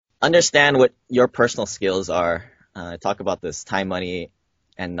understand what your personal skills are. Talk about this time, money,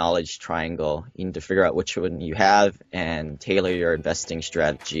 and knowledge triangle. You need to figure out which one you have and tailor your investing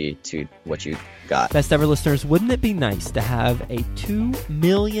strategy to what you got. Best ever listeners, wouldn't it be nice to have a $2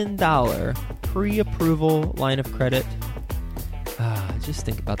 million pre-approval line of credit? Just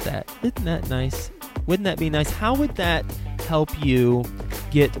think about that. Isn't that nice? Wouldn't that be nice? How would that help you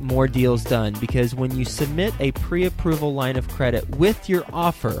get more deals done? Because when you submit a pre-approval line of credit with your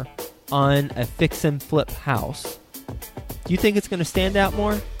offer on a fix and flip house, do you think it's going to stand out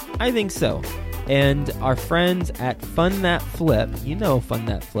more? I think so. And our friends at Fund That Flip, you know Fund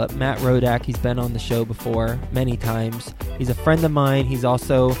That Flip, Matt Rodak, he's been on the show before many times. He's a friend of mine. He's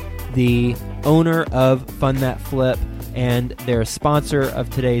also the owner of Fund That Flip, and they're a sponsor of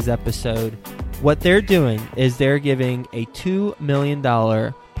today's episode. What they're doing is they're giving a $2 million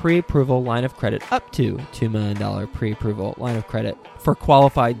pre-approval line of credit, up to $2 million pre-approval line of credit for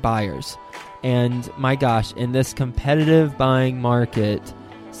qualified buyers. And my gosh, in this competitive buying market,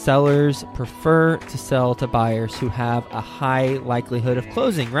 sellers prefer to sell to buyers who have a high likelihood of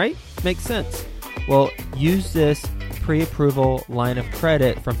closing, right? Makes sense. Well, use this pre-approval line of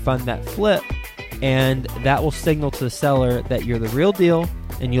credit from Fund That Flip, and that will signal to the seller that you're the real deal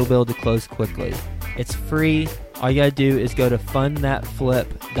and you'll be able to close quickly. It's free. All you got to do is go to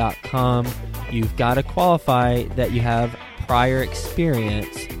fundthatflip.com. You've got to qualify that you have prior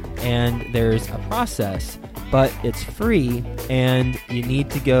experience, and there's a process, but it's free, and you need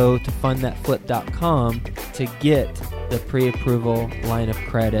to go to fundthatflip.com to get the pre-approval line of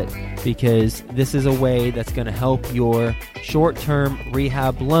credit, because this is a way that's going to help your short-term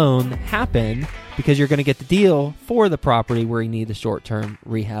rehab loan happen, because you're going to get the deal for the property where you need the short-term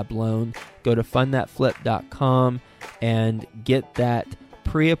rehab loan. Go to fundthatflip.com and get that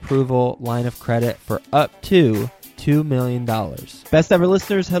pre-approval line of credit for up to $2 million. Best ever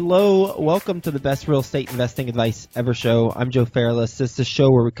listeners, hello. Welcome to the Best Real Estate Investing Advice Ever show. I'm Joe Fairless. This is a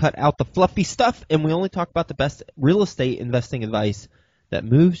show where we cut out the fluffy stuff and we only talk about the best real estate investing advice that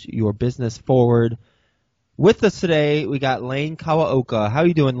moves your business forward. With us today, we got Lane Kawaoka. How are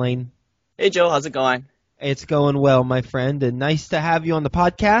you doing, Lane? Hey, Joe. How's it going? It's going well, my friend, and nice to have you on the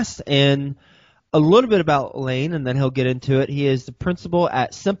podcast. And a little bit about Lane, and then he'll get into it. He is the principal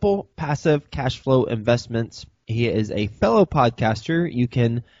at Simple Passive Cash Flow Investments. He is a fellow podcaster. You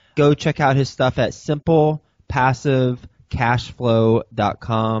can go check out his stuff at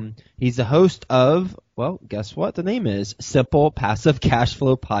simplepassivecashflow.com. He's the host of, well, guess what the name is? Simple Passive Cash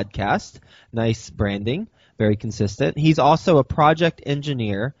Flow Podcast. Nice branding. Very consistent. He's also a project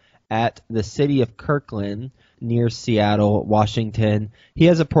engineer at the city of Kirkland near Seattle, Washington. He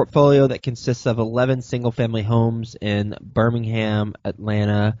has a portfolio that consists of 11 single-family homes in Birmingham,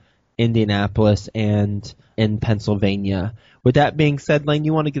 Atlanta, Indianapolis, and in Pennsylvania. With that being said, Lane,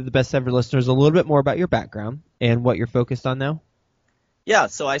 you want to give the best ever listeners a little bit more about your background and what you're focused on now? Yeah,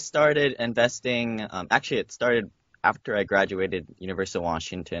 so I started investing, actually it started after I graduated University of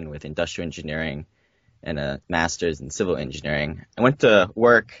Washington with industrial engineering and a master's in civil engineering. I went to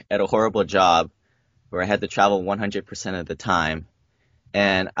work at a horrible job where I had to travel 100% of the time,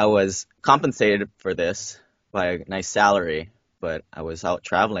 and I was compensated for this by a nice salary, but I was out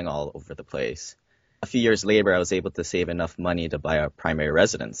traveling all over the place. A few years later, I was able to save enough money to buy a primary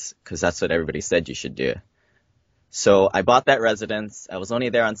residence, because that's what everybody said you should do. So I bought that residence. I was only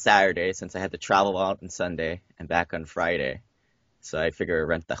there on Saturday since I had to travel out on Sunday and back on Friday. So I figured I'd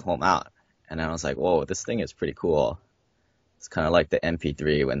rent the home out. And I was like, whoa, this thing is pretty cool. It's kind of like the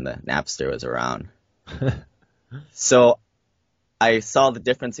MP3 when the Napster was around. So I saw the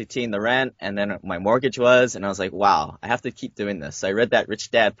difference between the rent and then my mortgage was, and I was like, wow, I have to keep doing this. So I read that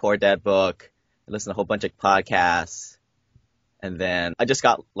Rich Dad, Poor Dad book. I listened to a whole bunch of podcasts. And then I just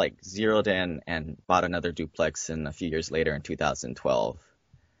got zeroed in and bought another duplex in a few years later in 2012.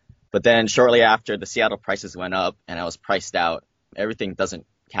 But then shortly after, the Seattle prices went up and I was priced out. Everything doesn't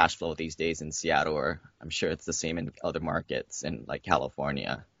cash flow these days in Seattle, or I'm sure it's the same in other markets in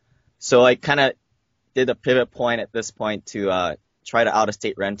California. So I kind of did a pivot point at this point to try to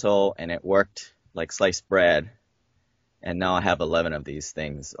out-of-state rental, and it worked like sliced bread. And now I have 11 of these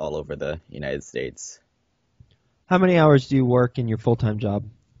things all over the United States. How many hours do you work in your full-time job?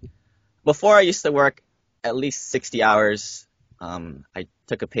 Before I used to work at least 60 hours. I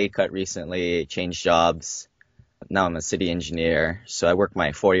took a pay cut recently, changed jobs. Now I'm a city engineer, so I work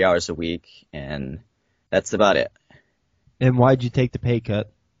my 40 hours a week, and that's about it. And why'd you take the pay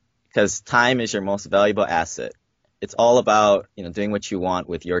cut? Because time is your most valuable asset. It's all about doing what you want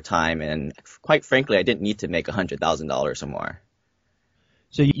with your time, and quite frankly, I didn't need to make $100,000 or more.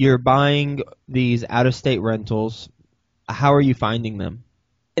 So you're buying these out-of-state rentals. How are you finding them?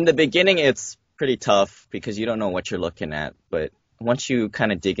 In the beginning, it's pretty tough because you don't know what you're looking at. But once you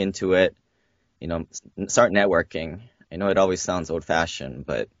kind of dig into it, start networking. I know it always sounds old-fashioned,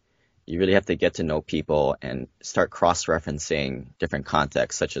 but you really have to get to know people and start cross-referencing different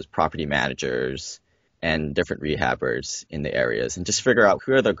contexts, such as property managers and different rehabbers in the areas, and just figure out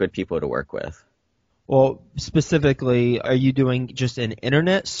who are the good people to work with. Well, specifically, are you doing just an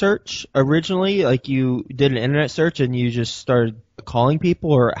internet search originally? Like you did an internet search and you just started calling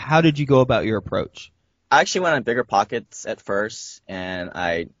people, or how did you go about your approach? I actually went on Bigger Pockets at first, and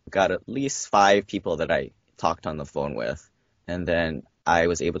I got at least 5 people that I talked on the phone with. And then I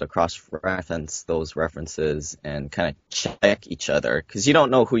was able to cross-reference those references and kind of check each other, because you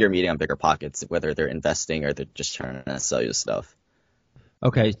don't know who you're meeting on Bigger Pockets, whether they're investing or they're just trying to sell you stuff.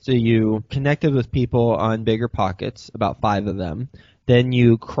 Okay, so you connected with people on Bigger Pockets, about 5 of them. Then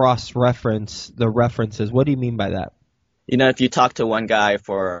you cross-reference the references. What do you mean by that? If you talk to one guy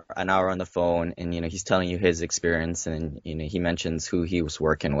for an hour on the phone and, he's telling you his experience and, he mentions who he was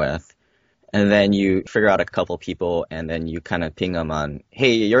working with, and then you figure out a couple people and then you kind of ping them on,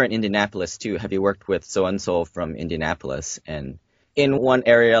 hey, you're in Indianapolis too. Have you worked with so-and-so from Indianapolis? And in one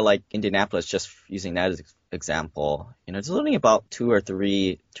area like Indianapolis, just using that as example, there's only about 2 or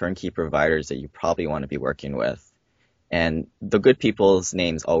 3 turnkey providers that you probably want to be working with. And the good people's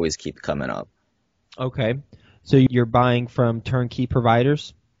names always keep coming up. Okay. So you're buying from turnkey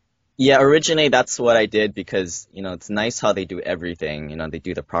providers? Yeah, originally that's what I did because, it's nice how they do everything. They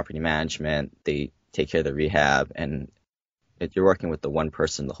do the property management, they take care of the rehab, and you're working with the one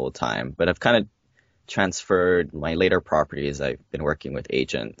person the whole time. But I've kind of transferred my later properties. I've been working with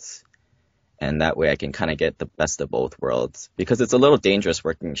agents, and that way I can kind of get the best of both worlds, because it's a little dangerous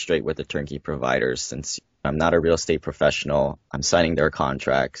working straight with the turnkey providers since I'm not a real estate professional. I'm signing their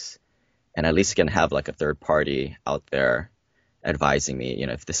contracts, and at least I can have like a third party out there advising me,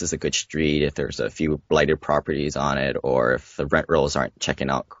 if this is a good street, if there's a few blighted properties on it, or if the rent rolls aren't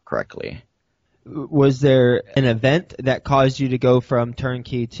checking out correctly. Was there an event that caused you to go from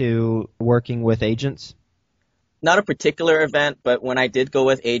turnkey to working with agents? Not a particular event, but when I did go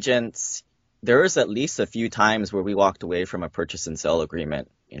with agents, there was at least a few times where we walked away from a purchase and sale agreement.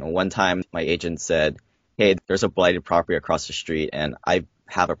 One time my agent said, hey, there's a blighted property across the street, and I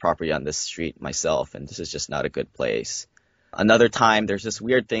have a property on this street myself, and this is just not a good place. Another time, there's this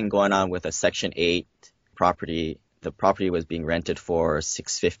weird thing going on with a Section 8 property. The property was being rented for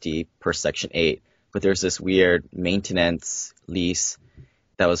 $650 per Section 8, but there's this weird maintenance lease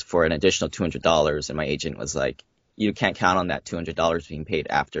that was for an additional $200, and my agent was like, you can't count on that $200 being paid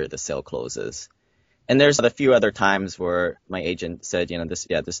after the sale closes. And there's a few other times where my agent said,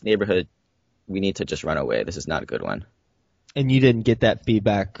 this neighborhood, we need to just run away. This is not a good one. And you didn't get that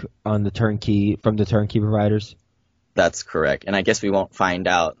feedback on the turnkey from the turnkey providers? That's correct. And I guess we won't find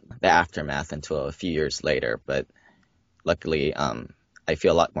out the aftermath until a few years later. But luckily, I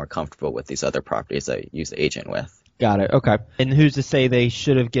feel a lot more comfortable with these other properties I use the agent with. Got it. Okay. And who's to say they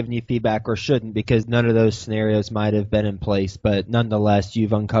should have given you feedback or shouldn't, because none of those scenarios might have been in place. But nonetheless,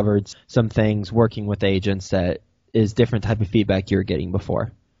 you've uncovered some things working with agents that is different type of feedback you were getting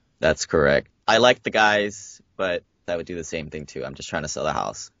before. That's correct. I like the guys, but that would do the same thing too. I'm just trying to sell the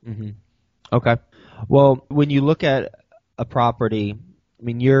house. Mm-hmm. Okay. Well, when you look at a property,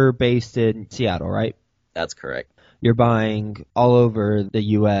 you're based in Seattle, right? That's correct. You're buying all over the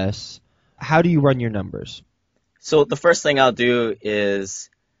U.S. How do you run your numbers? So the first thing I'll do is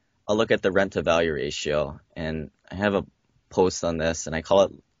I'll look at the rent-to-value ratio, and I have a post on this, and I call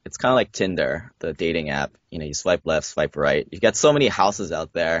it, it's kind of like Tinder, the dating app. You swipe left, swipe right. You've got so many houses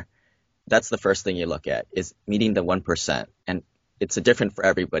out there. That's the first thing you look at, is meeting the 1%. And it's different for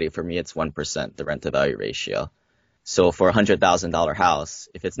everybody. For me, it's 1%, the rent-to-value ratio. So for a $100,000 house,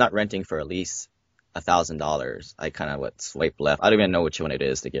 if it's not renting for at least $1,000, I kind of swipe left. I don't even know which one it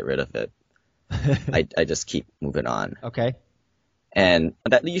is to get rid of it. I just keep moving on. Okay. And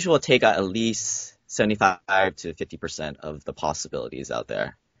that usually will take out at least 75 to 50% of the possibilities out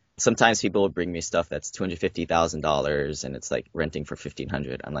there. Sometimes people will bring me stuff that's $250,000 and it's like renting for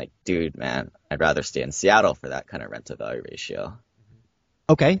 $1,500. I'm like, dude, man, I'd rather stay in Seattle for that kind of rent-to-value ratio.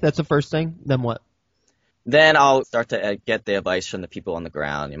 Okay, that's the first thing. Then what? Then I'll start to get the advice from the people on the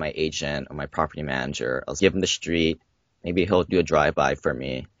ground, my agent or my property manager. I'll give him the street. Maybe he'll do a drive-by for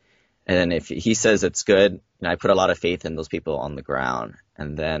me. And then if he says it's good, I put a lot of faith in those people on the ground.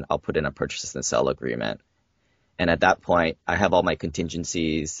 And then I'll put in a purchase and sell agreement. And at that point, I have all my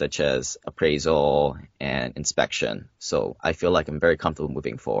contingencies, such as appraisal and inspection. So I feel like I'm very comfortable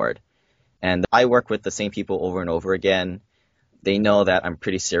moving forward. And I work with the same people over and over again. They know that I'm a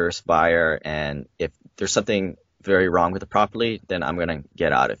pretty serious buyer. And if there's something very wrong with the property, then I'm gonna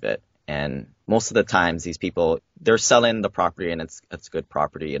get out of it. And most of the times, these people, they're selling the property, and it's good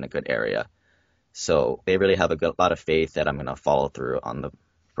property in a good area. So they really have lot of faith that I'm gonna follow through on the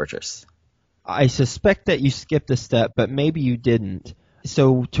purchase. I suspect that you skipped a step, but maybe you didn't.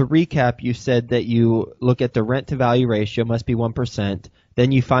 So to recap, you said that you look at the rent to value ratio, must be 1%.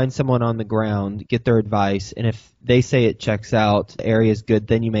 Then you find someone on the ground, get their advice, and if they say it checks out, the area is good,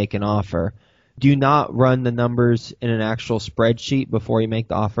 then you make an offer. Do you not run the numbers in an actual spreadsheet before you make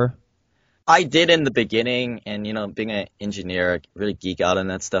the offer? I did in the beginning, and being an engineer, I really geek out on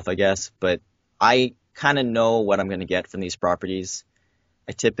that stuff, I guess. But I kind of know what I'm going to get from these properties.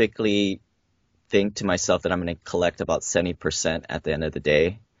 I typically think to myself that I'm going to collect about 70% at the end of the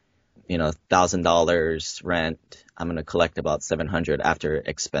day. $1,000 rent, I'm going to collect about $700 after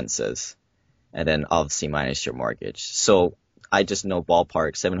expenses, and then obviously minus your mortgage. So I just know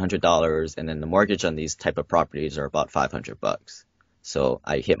ballpark $700, and then the mortgage on these type of properties are about $500. So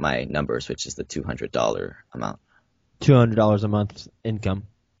I hit my numbers, which is the $200 amount. $200 a month income.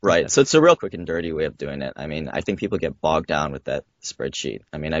 Right. So it's a real quick and dirty way of doing it. I mean, I think people get bogged down with that spreadsheet.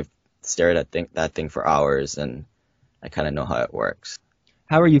 I mean, I've stared at that thing for hours, and I kind of know how it works.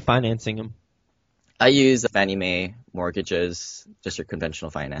 How are you financing them? I use Fannie Mae mortgages, just your conventional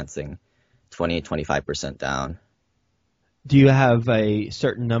financing, 25% down. Do you have a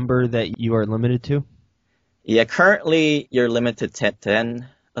certain number that you are limited to? Yeah, currently you're limited to 10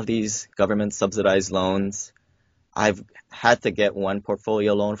 of these government subsidized loans. I've had to get one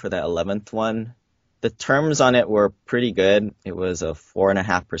portfolio loan for that 11th one. The terms on it were pretty good. It was a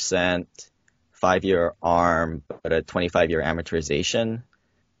 4.5%, 5-year ARM, but a 25-year amortization.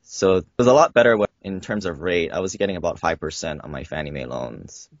 So it was a lot better in terms of rate. I was getting about 5% on my Fannie Mae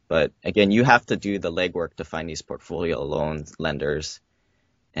loans. But again, you have to do the legwork to find these portfolio loans lenders,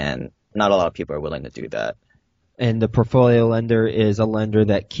 and not a lot of people are willing to do that. And the portfolio lender is a lender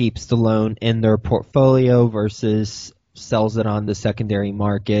that keeps the loan in their portfolio versus sells it on the secondary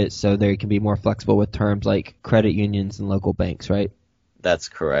market, so they can be more flexible with terms like credit unions and local banks, right? That's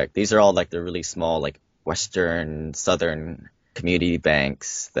correct. These are all like the really small, like Western, Southern community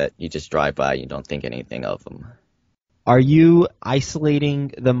banks that you just drive by, you don't think anything of them. Are you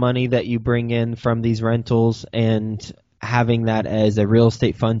isolating the money that you bring in from these rentals and having that as a real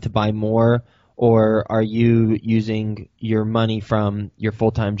estate fund to buy more, or are you using your money from your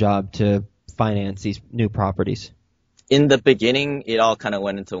full-time job to finance these new properties? In the beginning, it all kind of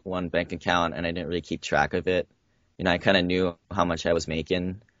went into one bank account, and I didn't really keep track of it. I kind of knew how much I was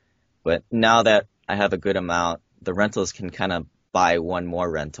making. But now that I have a good amount, the rentals can kind of buy one more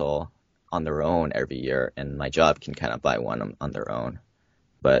rental on their own every year, and my job can kind of buy one on their own.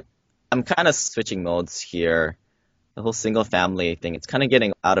 But I'm kind of switching modes here. The whole single family thing, it's kind of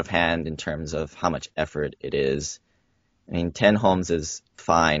getting out of hand in terms of how much effort it is. I mean, 10 homes is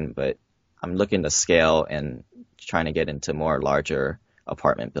fine, but I'm looking to scale and trying to get into more larger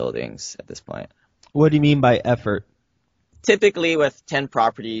apartment buildings at this point. What do you mean by effort? Typically with 10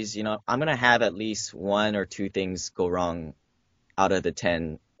 properties, I'm going to have at least one or two things go wrong out of the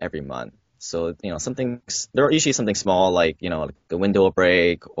 10 every month. So, there are usually something small like, the window will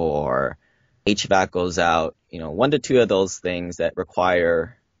break or HVAC goes out, 1 to 2 of those things that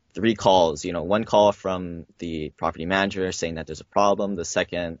require 3 calls, one call from the property manager saying that there's a problem. The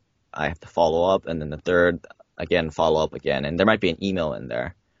second, I have to follow up. And then the third, again, follow up again. And there might be an email in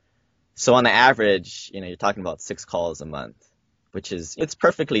there. So on the average, you're talking about 6 calls a month, which it's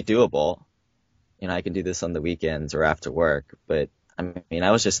perfectly doable. I can do this on the weekends or after work. But I mean,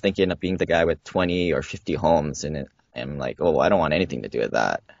 I was just thinking of being the guy with 20 or 50 homes, and I'm like, oh, I don't want anything to do with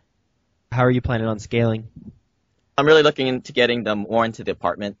that. How are you planning on scaling? I'm really looking into getting them more into the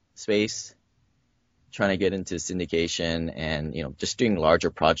apartment space, trying to get into syndication and, just doing larger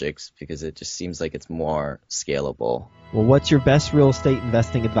projects because it just seems like it's more scalable. Well, what's your best real estate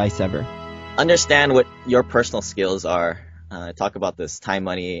investing advice ever? Understand what your personal skills are. I talk about this time,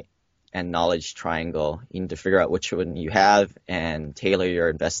 money, and knowledge triangle. You need to figure out which one you have and tailor your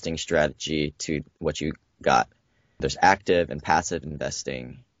investing strategy to what you got. There's active and passive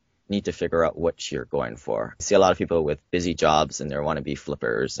investing. You need to figure out what you're going for. I see a lot of people with busy jobs and they want to be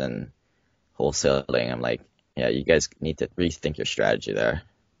flippers and wholesaling. I'm like, yeah, you guys need to rethink your strategy there.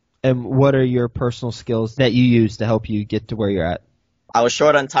 And what are your personal skills that you use to help you get to where you're at? I was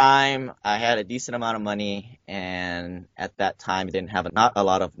short on time. I had a decent amount of money, and at that time, I didn't have not a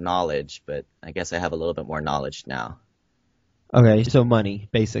lot of knowledge, but I guess I have a little bit more knowledge now. Okay, so money,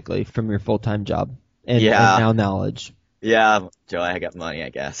 basically, from your full-time job, and now knowledge. Yeah, Joe, I got money, I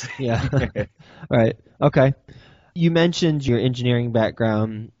guess. Yeah. All right. Okay. You mentioned your engineering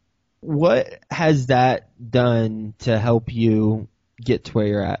background. What has that done to help you get to where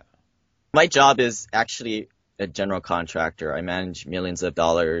you're at? My job is actually a general contractor. I manage millions of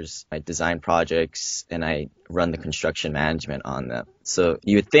dollars. I design projects and I run the construction management on them. So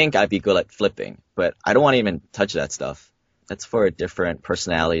you would think I'd be good at flipping, but I don't want to even touch that stuff. That's for a different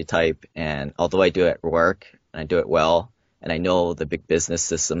personality type. And although I do it at work and I do it well, and I know the big business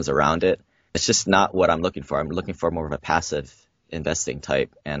systems around it, it's just not what I'm looking for. I'm looking for more of a passive investing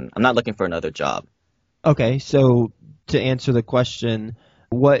type, and I'm not looking for another job. Okay, so to answer the question,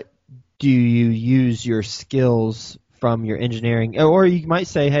 what do you use your skills from your engineering? Or you might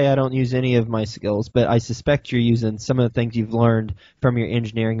say, hey, I don't use any of my skills, but I suspect you're using some of the things you've learned from your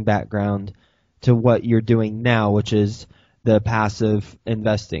engineering background to what you're doing now, which is the passive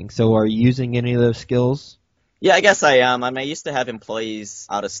investing. So are you using any of those skills? Yeah, I guess I am. I used to have employees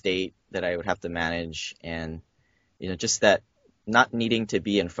out of state that I would have to manage, and just that not needing to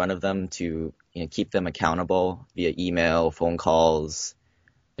be in front of them to keep them accountable via email, phone calls.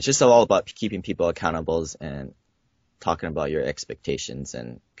 It's just all about keeping people accountable and talking about your expectations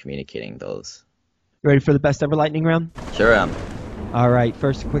and communicating those. Ready for the best ever lightning round? Sure am. All right,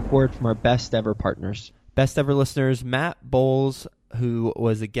 first a quick word from our best ever partners. Best ever listeners, Matt Bowles, who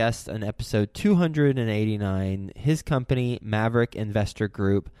was a guest on episode 289. His company, Maverick Investor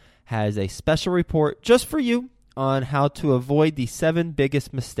Group, has a special report just for you on how to avoid the 7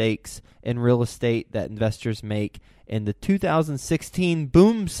 biggest mistakes in real estate that investors make in the 2016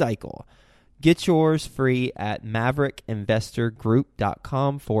 boom cycle. Get yours free at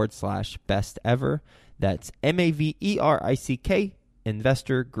maverickinvestorgroup.com/best ever. That's MAVERICK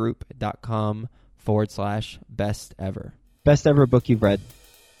investorgroup.com/best ever. Best ever book you've read?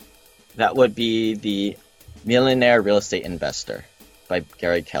 That would be The Millionaire Real Estate Investor by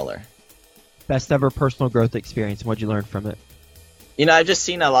Gary Keller. Best ever personal growth experience, and what'd you learn from it? I've just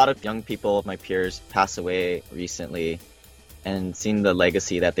seen a lot of young people, my peers, pass away recently, and seen the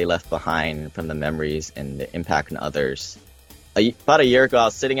legacy that they left behind from the memories and the impact on others. About a year ago, I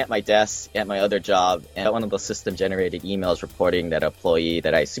was sitting at my desk at my other job, and one of the system-generated emails reporting that an employee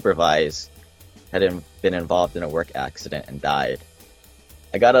that I supervised had been involved in a work accident and died.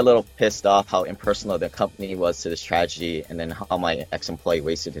 I got a little pissed off how impersonal the company was to this tragedy, and then how my ex-employee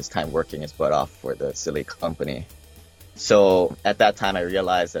wasted his time working his butt off for the silly company. So at that time, I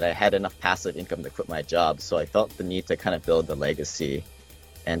realized that I had enough passive income to quit my job, so I felt the need to kind of build the legacy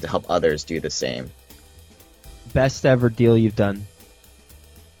and to help others do the same. Best ever deal you've done?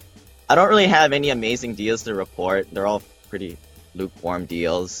 I don't really have any amazing deals to report. They're all pretty lukewarm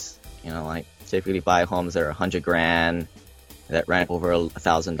deals. I typically buy homes that are $100,000, that rent over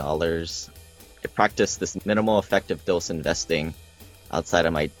 $1,000. I practice this minimal effective dose investing outside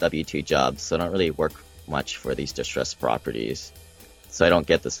of my W-2 job, so I don't really work much for these distressed properties. So I don't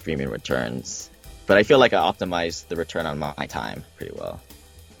get the screaming returns. But I feel like I optimize the return on my time pretty well.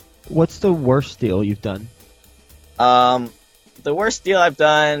 What's the worst deal you've done? The worst deal I've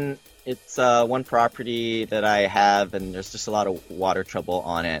done, it's one property that I have, and there's just a lot of water trouble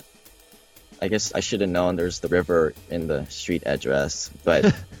on it. I guess I should have known there's the river in the street address,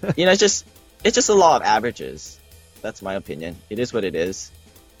 but it's just a law of averages. That's my opinion. It is what it is.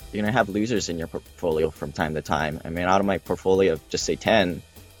 You're gonna have losers in your portfolio from time to time. Out of my portfolio of just say 10,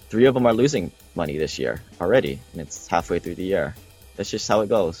 3 of them are losing money this year already, and it's halfway through the year. That's just how it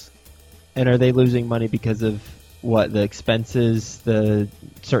goes. And are they losing money because of what, the expenses, the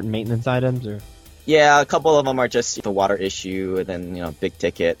certain maintenance items, or? Yeah, a couple of them are just the water issue, and then big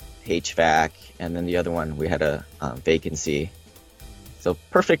ticket HVAC, and then the other one we had a vacancy. So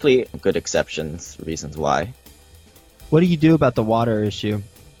perfectly good exceptions, reasons why. What do you do about the water issue?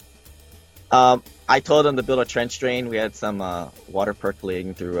 I told them to build a trench drain. We had some water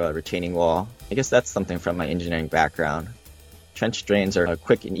percolating through a retaining wall. I guess that's something from my engineering background. Trench drains are a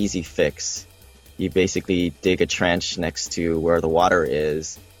quick and easy fix. You basically dig a trench next to where the water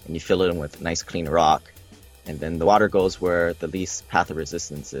is, and you fill it in with nice clean rock. And then the water goes where the least path of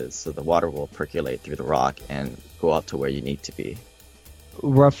resistance is, so the water will percolate through the rock and go out to where you need to be.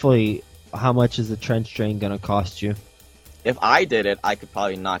 Roughly, how much is a trench drain going to cost you? If I did it, I could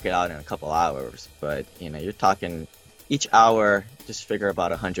probably knock it out in a couple hours. But, you're talking each hour, just figure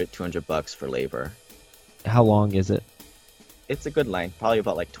about $100, $200 for labor. How long is it? It's a good length, probably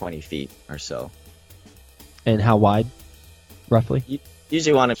about like 20 feet or so. And how wide, roughly? You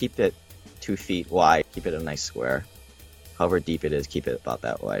usually want to keep it 2 feet wide, keep it a nice square. However deep it is, keep it about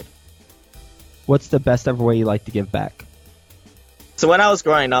that wide. What's the best ever way you like to give back? So when I was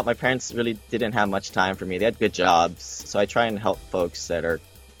growing up, my parents really didn't have much time for me. They had good jobs. So I try and help folks that are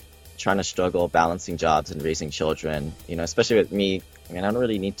trying to struggle balancing jobs and raising children. Especially with me I mean, I don't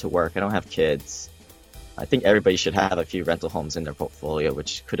really need to work. I don't have kids. I think everybody should have a few rental homes in their portfolio,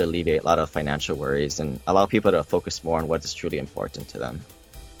 which could alleviate a lot of financial worries and allow people to focus more on what is truly important to them.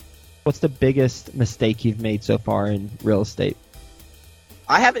 What's the biggest mistake you've made so far in real estate?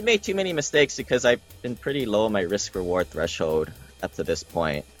 I haven't made too many mistakes because I've been pretty low on my risk-reward threshold up to this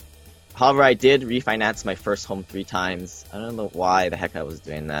point. However, I did refinance my first home 3 times. I don't know why the heck I was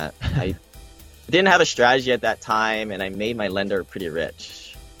doing that. I didn't have a strategy at that time, and I made my lender pretty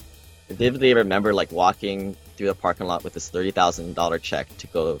rich. I vividly remember walking through the parking lot with this $30,000 check to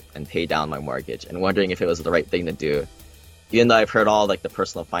go and pay down my mortgage and wondering if it was the right thing to do. Even though I've heard all the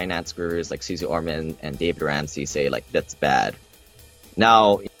personal finance gurus like Susie Orman and David Ramsey say that's bad.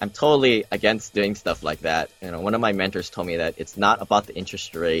 Now, I'm totally against doing stuff like that. One of my mentors told me that it's not about the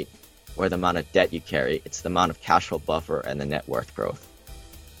interest rate or the amount of debt you carry. It's the amount of cash flow buffer and the net worth growth.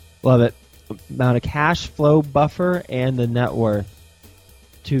 Love it. Amount of cash flow buffer and the net worth.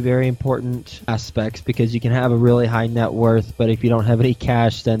 2 very important aspects, because you can have a really high net worth, but if you don't have any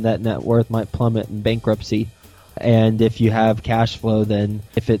cash, then that net worth might plummet in bankruptcy. And if you have cash flow, then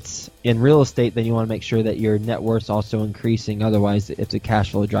if it's in real estate, then you want to make sure that your net worth's also increasing. Otherwise, if the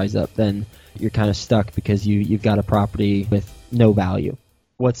cash flow dries up, then you're kind of stuck because you've got a property with no value.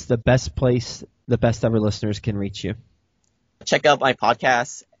 What's the best place the Best Ever listeners can reach you? Check out my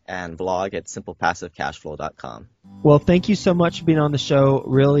podcast and blog at simplepassivecashflow.com. Well, thank you so much for being on the show.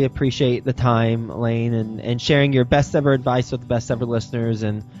 Really appreciate the time, Lane, and sharing your best ever advice with the Best Ever listeners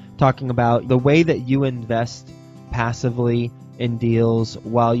and talking about the way that you invest passively in deals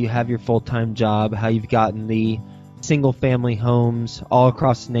while you have your full-time job, how you've gotten the single-family homes all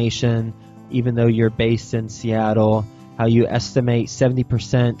across the nation, even though you're based in Seattle, how you estimate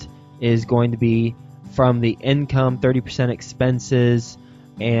 70% is going to be from the income, 30% expenses,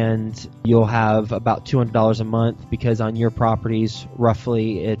 and you'll have about $200 a month because on your properties,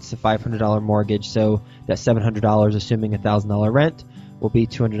 roughly it's a $500 mortgage, so that $700, assuming $1,000 rent, will be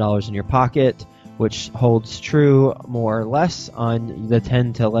 $200 in your pocket, which holds true more or less on the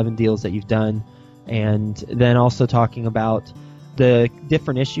 10 to 11 deals that you've done. And then also talking about the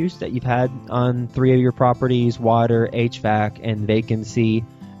different issues that you've had on 3 of your properties: water, HVAC, and vacancy,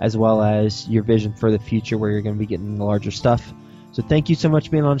 as well as your vision for the future where you're going to be getting the larger stuff. So thank you so much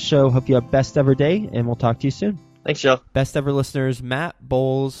for being on the show. Hope you have best ever day, and we'll talk to you soon. Thanks, Joe. Best Ever listeners, Matt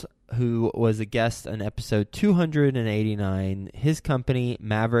Bowles, who was a guest on episode 289, his company,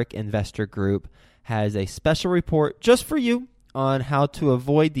 Maverick Investor Group, has a special report just for you on how to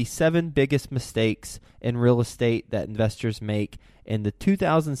avoid the 7 biggest mistakes in real estate that investors make in the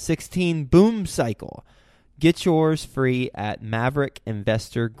 2016 boom cycle. Get yours free at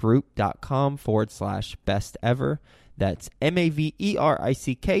maverickinvestorgroup.com/best ever. That's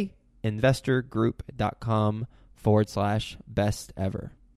MAVERICK investorgroup.com/best ever.